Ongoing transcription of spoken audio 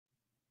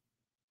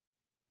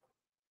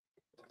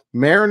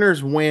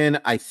Mariners win,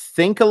 I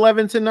think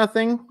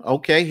 11-0.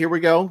 Okay, here we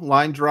go.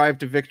 Line drive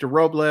to Victor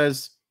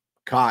Robles.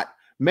 Caught.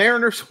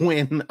 Mariners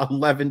win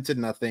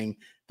 11-0.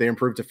 They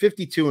improve to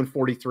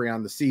 52-43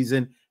 on the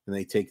season, and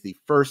they take the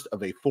first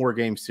of a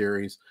 4-game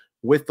series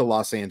with the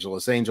Los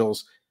Angeles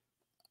Angels.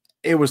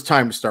 It was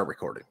time to start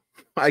recording.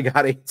 I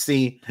gotta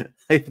see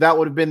if that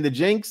would have been the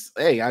jinx.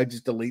 Hey, I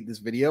just delete this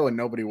video and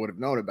nobody would have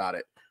known about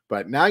it.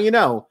 But now you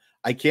know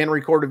I can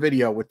record a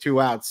video with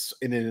 2 outs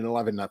in an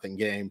 11-0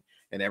 game,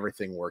 and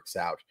everything works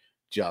out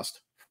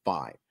just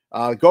fine.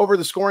 Go over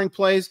the scoring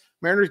plays.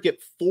 Mariners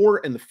get 4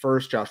 in the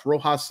first. Josh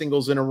Rojas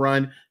singles in a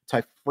run.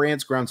 Ty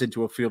France grounds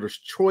into a fielder's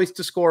choice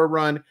to score a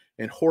run,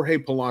 and Jorge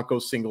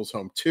Polanco singles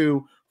home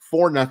 2,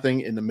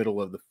 4-0 in the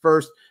middle of the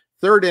first.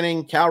 Third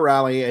inning, Cal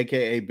Raleigh,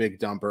 a.k.a. Big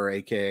Dumper,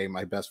 a.k.a.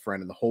 my best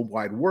friend in the whole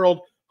wide world,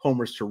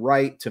 homers to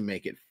right to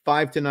make it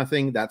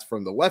 5-0. That's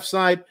from the left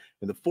side.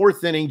 In the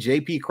fourth inning,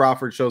 JP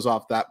Crawford shows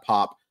off that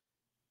pop,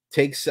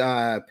 takes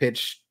a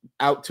pitch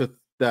out to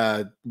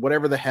the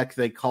whatever the heck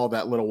they call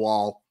that little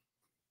wall.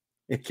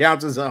 It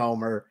counts as a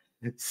homer.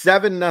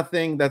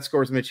 7-0. That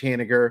scores Mitch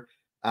Haniger.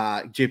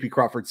 JP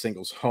Crawford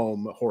singles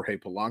home Jorge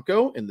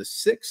Polanco in the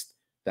sixth.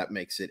 That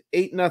makes it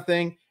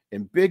 8-0.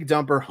 And Big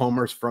Dumper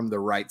homers from the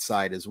right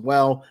side as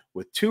well,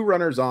 with 2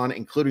 runners on,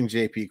 including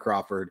JP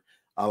Crawford.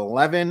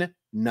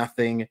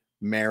 11-0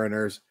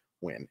 Mariners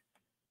win.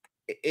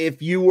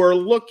 If you were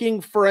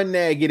looking for a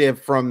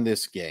negative from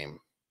this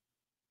game,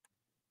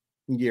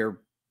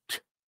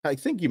 I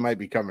think you might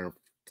be coming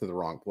to the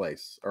wrong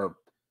place. Or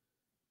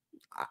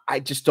I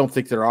just don't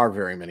think there are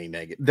very many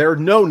negatives. There are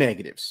no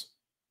negatives.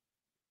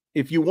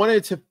 If you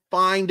wanted to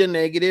find a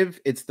negative,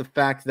 it's the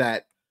fact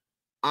that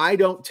I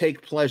don't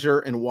take pleasure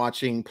in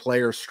watching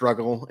players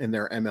struggle in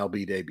their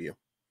MLB debut.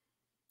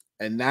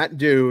 And that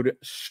dude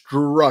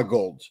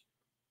struggled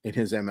in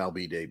his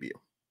MLB debut.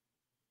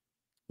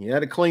 He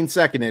had a clean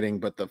second inning,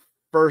 but the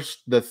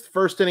first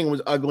inning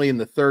was ugly and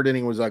the third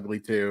inning was ugly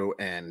too.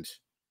 And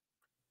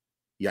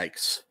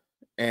yikes.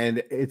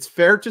 And it's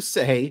fair to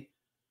say,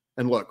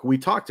 and look, we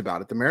talked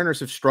about it, the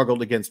Mariners have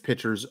struggled against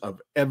pitchers of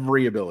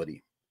every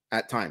ability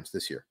at times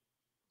this year.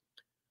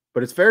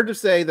 But it's fair to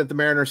say that the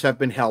Mariners have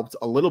been helped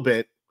a little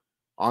bit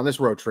on this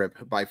road trip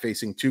by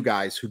facing 2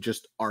 guys who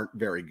just aren't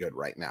very good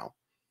right now.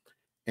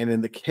 And in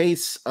the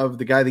case of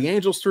the guy the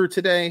Angels threw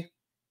today,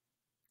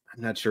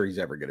 I'm not sure he's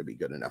ever going to be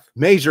good enough.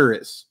 Major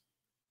is.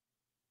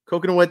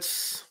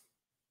 Kokonowitz,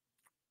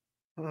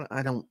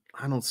 I don't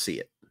see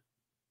it.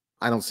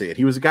 I don't see it.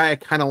 He was a guy I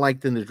kind of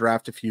liked in the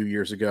draft a few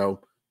years ago,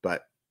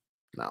 but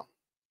no,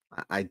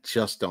 I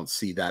just don't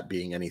see that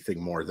being anything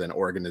more than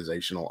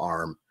organizational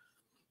arm.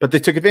 But they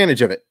took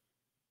advantage of it.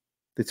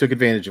 They took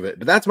advantage of it.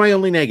 But that's my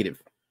only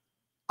negative.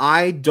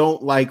 I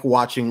don't like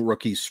watching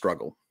rookies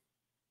struggle.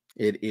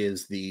 It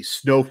is the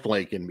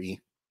snowflake in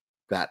me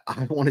that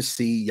I want to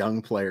see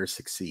young players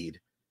succeed.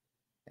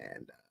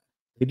 And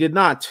they did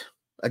not.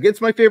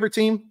 Against my favorite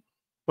team,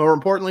 more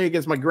importantly,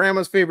 against my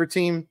grandma's favorite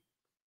team,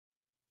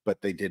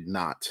 but they did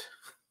not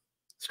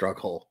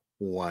struggle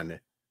one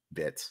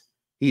bit.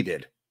 He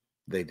did.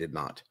 They did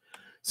not.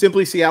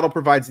 Simply Seattle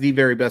provides the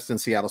very best in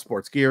Seattle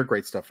sports gear.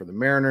 Great stuff for the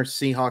Mariners,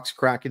 Seahawks,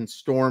 Kraken,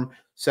 Storm,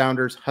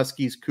 Sounders,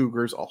 Huskies,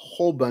 Cougars, a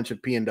whole bunch of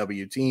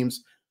PNW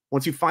teams.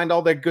 Once you find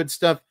all that good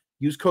stuff,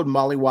 use code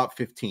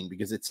MOLLYWOP15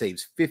 because it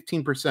saves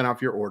 15% off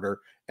your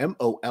order.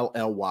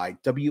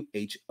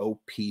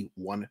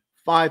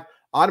 MOLLYWHOP15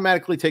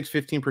 automatically takes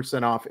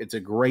 15% off. It's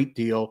a great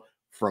deal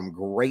from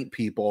great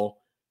people.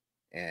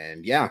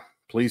 And yeah,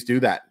 please do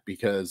that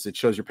because it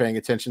shows you're paying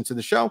attention to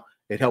the show.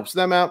 It helps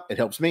them out. It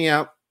helps me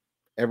out.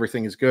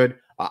 Everything is good.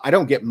 I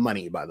don't get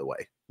money, by the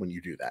way, when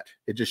you do that.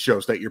 It just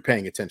shows that you're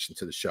paying attention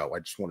to the show. I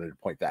just wanted to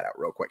point that out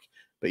real quick.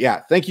 But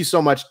yeah, thank you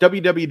so much.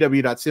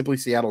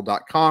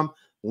 www.simplyseattle.com.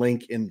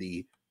 Link in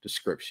the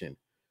description.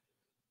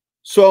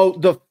 So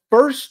the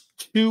first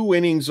 2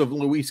 innings of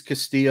Luis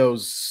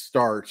Castillo's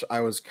start,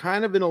 I was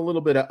kind of in a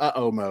little bit of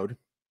uh-oh mode,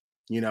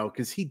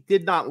 because he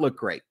did not look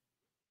great.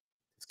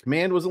 His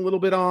command was a little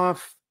bit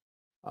off,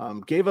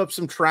 gave up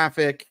some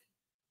traffic,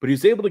 but he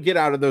was able to get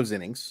out of those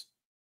innings.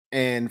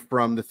 And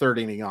from the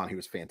 3rd inning on, he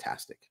was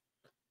fantastic.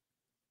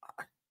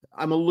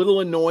 I'm a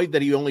little annoyed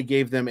that he only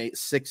gave them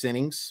 6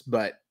 innings,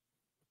 but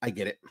I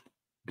get it.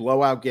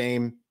 Blowout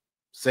game,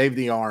 save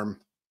the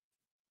arm.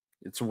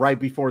 It's right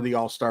before the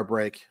All-Star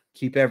break.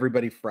 Keep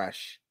everybody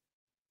fresh.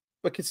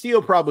 But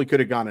Castillo probably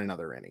could have gone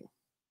another inning.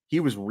 He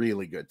was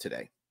really good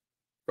today,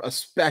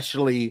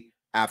 especially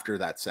after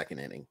that 2nd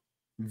inning.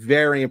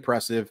 Very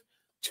impressive.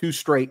 2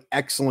 straight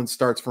excellent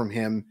starts from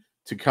him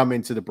to come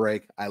into the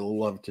break. I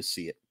love to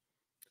see it.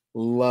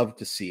 Love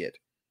to see it.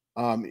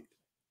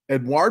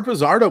 Eduard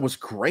Pizarro was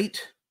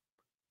great.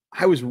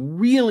 I was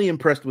really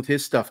impressed with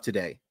his stuff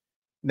today.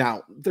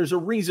 Now, there's a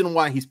reason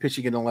why he's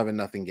pitching in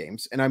 11-0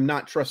 games, and I'm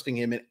not trusting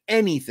him in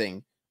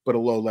anything but a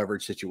low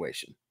leverage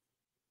situation.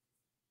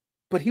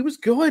 But he was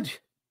good.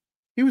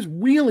 He was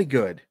really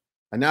good.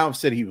 I now have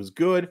said he was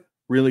good,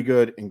 really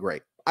good, and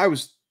great.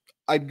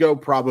 I'd go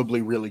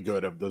probably really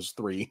good of those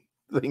 3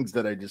 things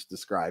that I just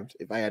described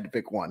if I had to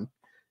pick one.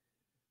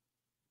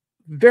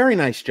 Very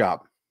nice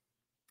job.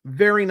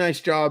 Very nice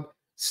job.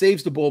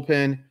 Saves the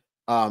bullpen.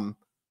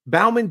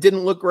 Bauman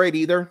didn't look great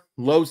either.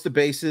 Loads the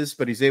bases,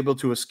 but he's able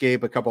to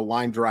escape a couple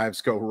line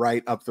drives, go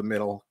right up the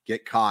middle,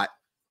 get caught.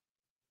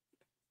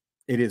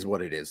 It is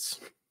what it is.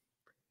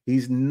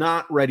 He's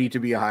not ready to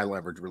be a high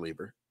leverage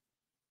reliever.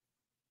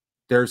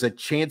 There's a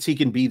chance he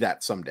can be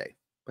that someday,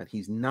 but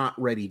he's not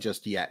ready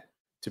just yet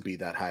to be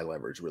that high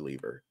leverage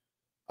reliever.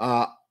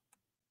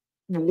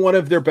 One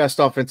of their best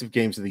offensive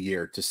games of the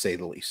year, to say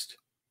the least.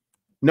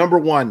 Number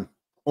one,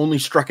 only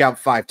struck out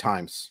 5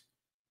 times.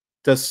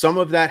 Does some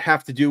of that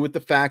have to do with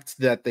the fact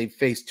that they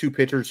faced 2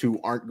 pitchers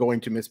who aren't going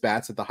to miss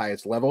bats at the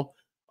highest level?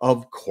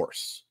 Of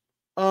course.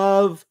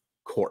 Of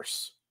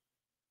course.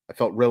 I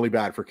felt really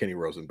bad for Kenny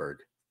Rosenberg.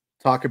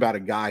 Talk about a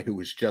guy who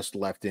was just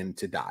left in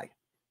to die.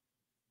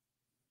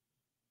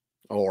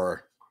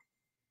 Or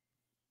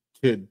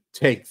to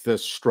take the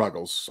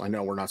struggles. I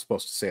know we're not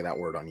supposed to say that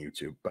word on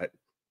YouTube, but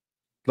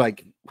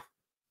like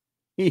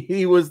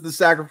he was the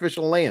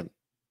sacrificial lamb.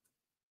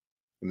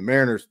 And the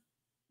Mariners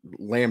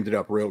lammed it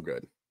up real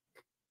good.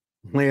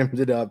 Lammed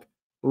it up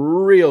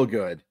real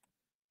good.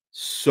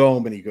 So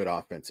many good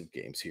offensive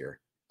games here.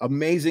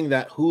 Amazing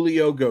that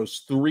Julio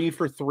goes 3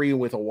 for 3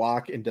 with a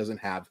walk and doesn't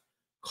have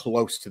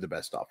close to the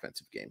best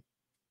offensive game.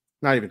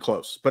 Not even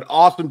close, but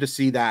awesome to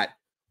see that.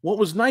 What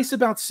was nice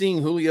about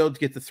seeing Julio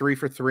get the 3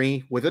 for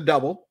 3 with a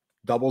double,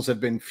 doubles have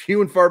been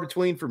few and far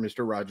between for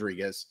Mr.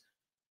 Rodriguez,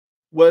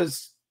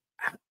 was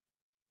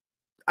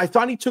I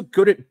thought he took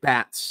good at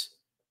bats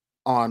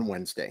on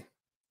Wednesday.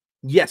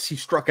 Yes, he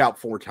struck out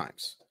 4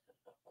 times,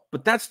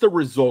 but that's the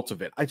result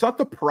of it. I thought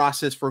the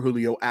process for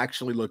Julio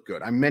actually looked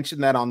good. I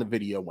mentioned that on the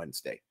video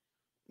Wednesday.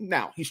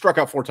 Now, he struck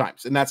out 4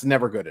 times, and that's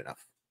never good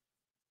enough.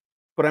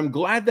 But I'm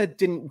glad that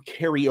didn't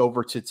carry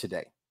over to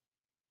today.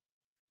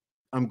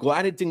 I'm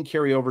glad it didn't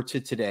carry over to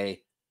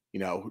today. You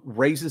know,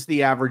 raises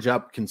the average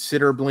up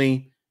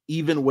considerably,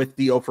 even with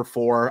the 0 for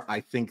 4. I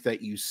think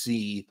that you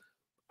see,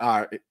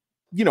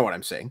 you know what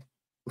I'm saying.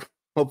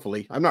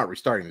 Hopefully, I'm not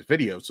restarting this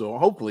video, so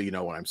hopefully you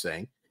know what I'm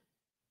saying.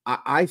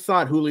 I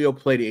thought Julio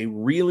played a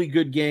really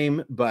good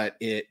game, but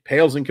it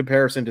pales in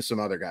comparison to some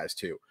other guys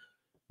too.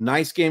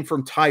 Nice game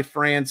from Ty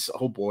France.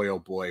 Oh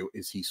boy,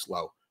 is he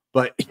slow.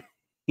 But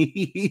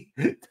he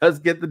does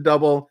get the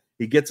double.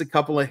 He gets a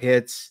couple of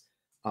hits.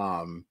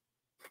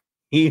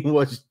 He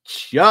was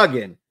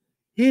chugging.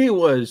 He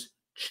was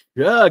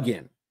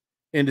chugging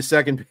into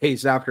second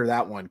base after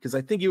that one, because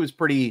I think he was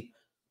pretty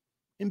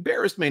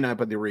embarrassed, may not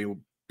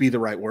be the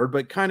right word,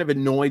 but kind of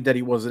annoyed that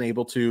he wasn't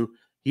able to.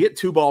 He hit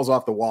 2 balls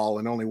off the wall,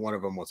 and only one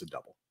of them was a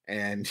double.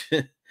 And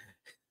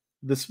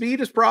the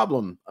speed is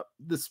problem.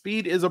 The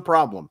speed is a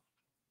problem.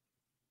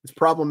 It's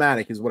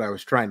problematic is what I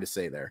was trying to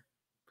say there.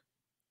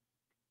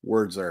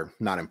 Words are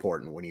not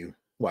important when you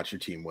watch your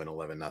team win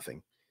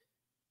 11-0.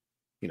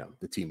 You know,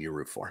 the team you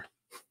root for.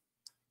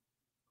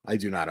 I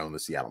do not own the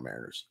Seattle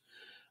Mariners.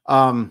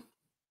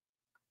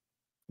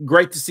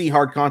 Great to see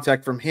hard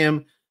contact from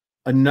him.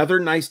 Another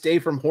nice day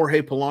from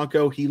Jorge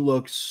Polanco. He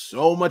looks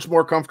so much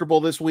more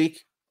comfortable this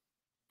week.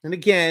 And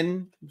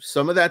again,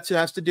 some of that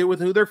has to do with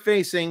who they're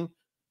facing.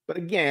 But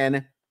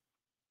again,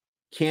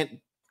 can't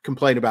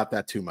complain about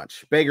that too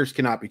much. Beggars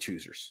cannot be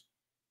choosers.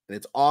 And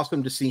it's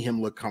awesome to see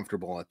him look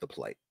comfortable at the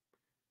plate.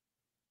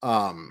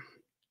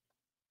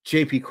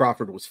 JP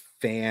Crawford was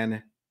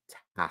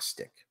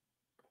fantastic.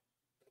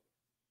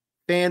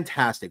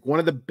 Fantastic. One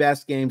of the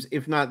best games,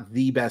 if not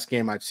the best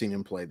game I've seen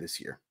him play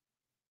this year.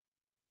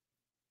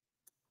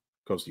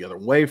 Goes the other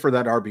way for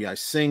that RBI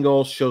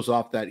single. Shows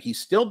off that he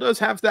still does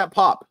have that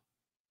pop.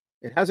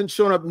 It hasn't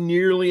shown up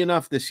nearly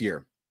enough this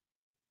year.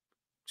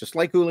 Just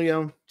like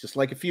Julio, just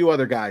like a few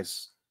other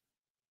guys.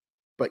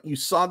 But you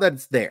saw that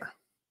it's there.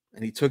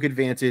 And he took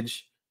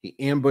advantage. He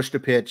ambushed a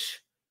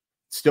pitch.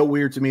 Still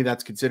weird to me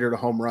that's considered a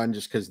home run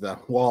just because the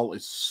wall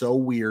is so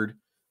weird.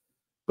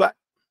 But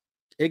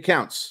it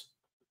counts.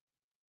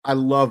 I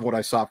love what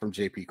I saw from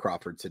JP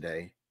Crawford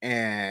today.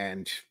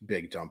 And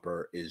Big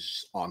Dumper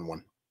is on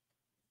one.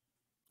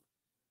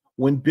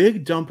 When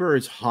Big Dumper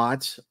is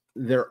hot,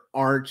 there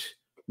aren't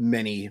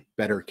many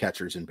better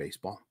catchers in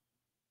baseball.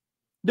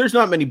 There's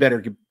not many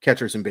better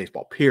catchers in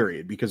baseball,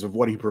 period, because of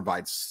what he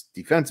provides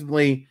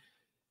defensively.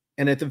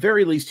 And at the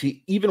very least,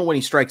 even when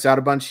he strikes out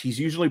a bunch, he's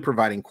usually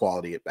providing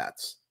quality at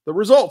bats. The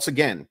results,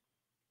 again,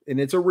 and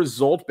it's a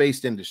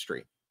result-based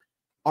industry,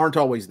 aren't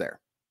always there.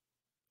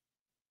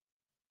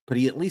 But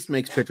he at least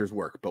makes pitchers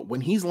work. But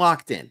when he's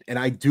locked in, and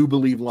I do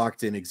believe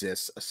locked in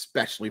exists,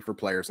 especially for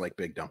players like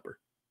Big Dumper,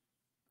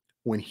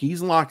 when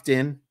he's locked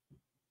in,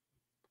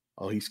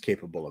 oh, he's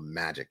capable of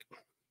magic.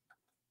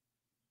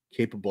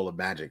 Capable of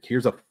magic.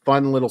 Here's a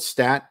fun little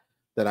stat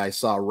that I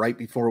saw right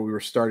before we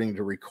were starting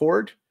to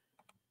record.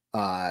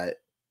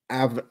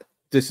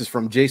 This is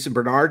from Jason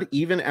Bernard.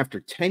 Even after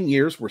 10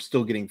 years, we're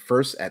still getting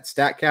first at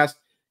StatCast.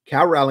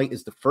 Cal Raleigh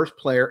is the first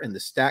player in the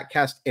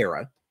StatCast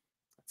era,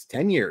 that's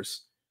 10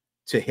 years,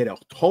 to hit a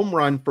home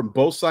run from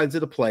both sides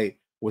of the plate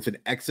with an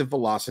exit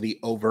velocity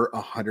over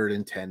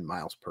 110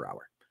 miles per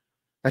hour.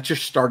 That's your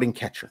starting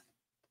catcher.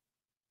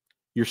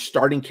 your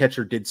starting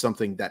catcher did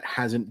something that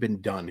hasn't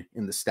been done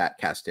in the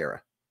StatCast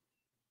era,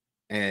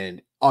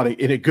 and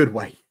in a good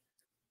way.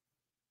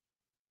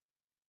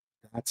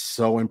 That's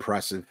so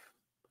impressive.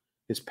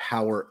 His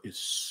power is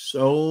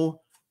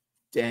so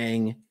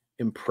dang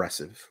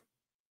impressive.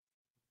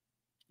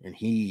 And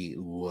he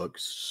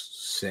looks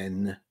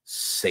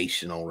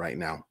sensational right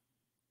now.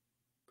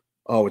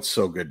 Oh, it's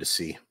so good to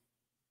see.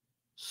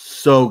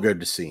 So good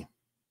to see.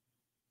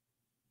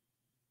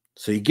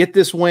 So you get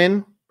this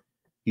win.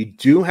 You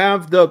do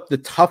have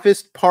the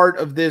toughest part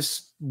of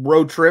this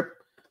road trip.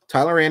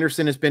 Tyler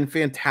Anderson has been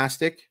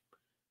fantastic.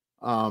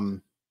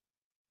 And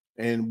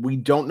we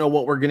don't know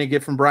what we're going to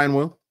get from Brian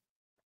Wu.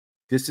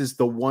 This is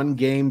the one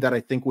game that I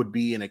think would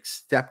be an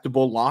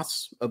acceptable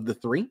loss of the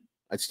three.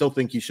 I still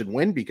think you should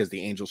win because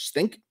the Angels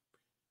stink.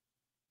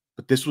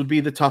 But this would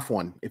be the tough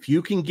one. If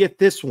you can get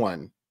this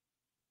one,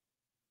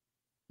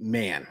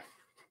 man,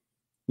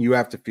 you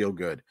have to feel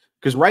good.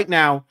 Because right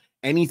now,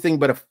 anything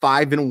but a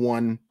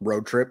 5-1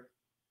 road trip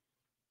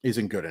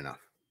isn't good enough.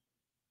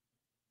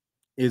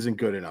 Isn't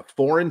good enough.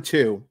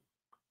 4-2,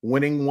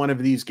 winning one of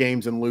these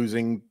games and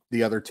losing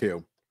the other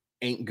two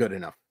ain't good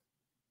enough.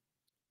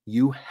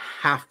 You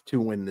have to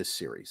win this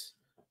series,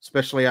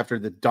 especially after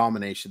the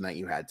domination that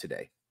you had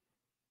today.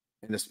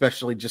 And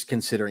especially just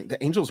considering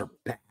the Angels are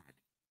bad.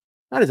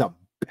 That is a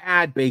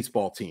bad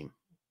baseball team.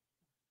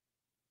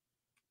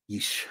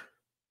 Yeesh.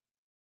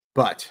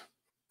 But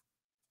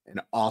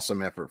an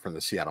awesome effort from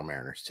the Seattle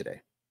Mariners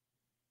today.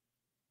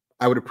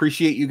 I would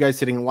appreciate you guys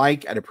hitting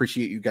like. I'd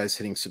appreciate you guys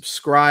hitting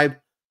subscribe.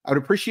 I would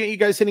appreciate you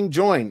guys hitting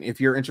join if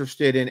you're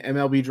interested in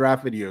MLB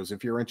draft videos,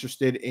 if you're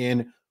interested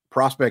in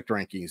prospect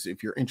rankings,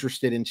 if you're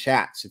interested in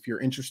chats, if you're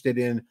interested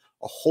in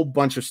a whole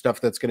bunch of stuff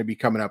that's going to be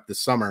coming up this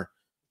summer.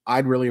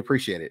 I'd really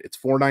appreciate it. It's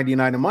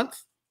 $4.99 a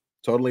month.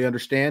 Totally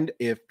understand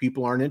if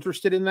people aren't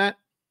interested in that.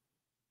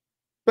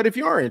 But if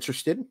you are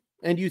interested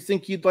and you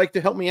think you'd like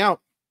to help me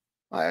out,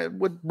 I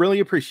would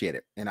really appreciate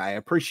it. And I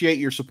appreciate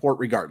your support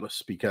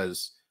regardless,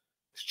 because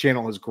this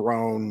channel has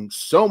grown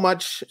so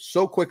much,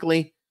 so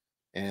quickly,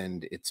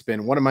 and it's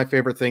been one of my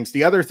favorite things.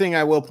 The other thing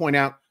I will point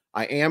out,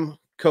 I am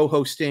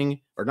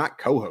co-hosting, or not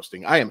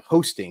co-hosting, I am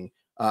hosting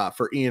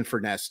for Ian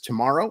Furness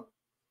tomorrow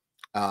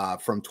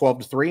from 12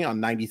 to 3 on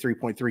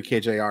 93.3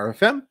 KJR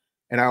FM.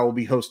 And I will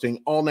be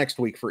hosting all next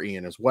week for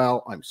Ian as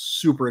well. I'm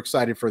super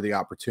excited for the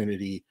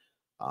opportunity.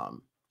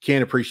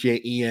 Can't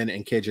appreciate Ian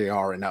and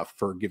KJR enough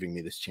for giving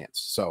me this chance.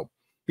 So,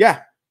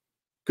 yeah,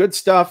 good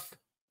stuff.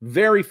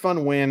 Very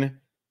fun win.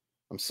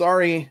 I'm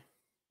sorry,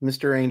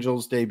 Mr.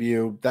 Angel's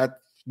debut. That's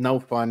no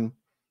fun.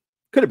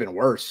 Could have been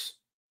worse.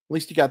 At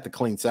least you got the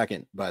clean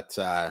second. But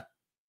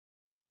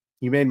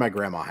you made my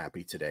grandma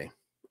happy today.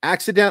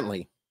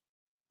 Accidentally,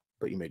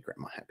 but you made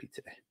grandma happy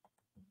today.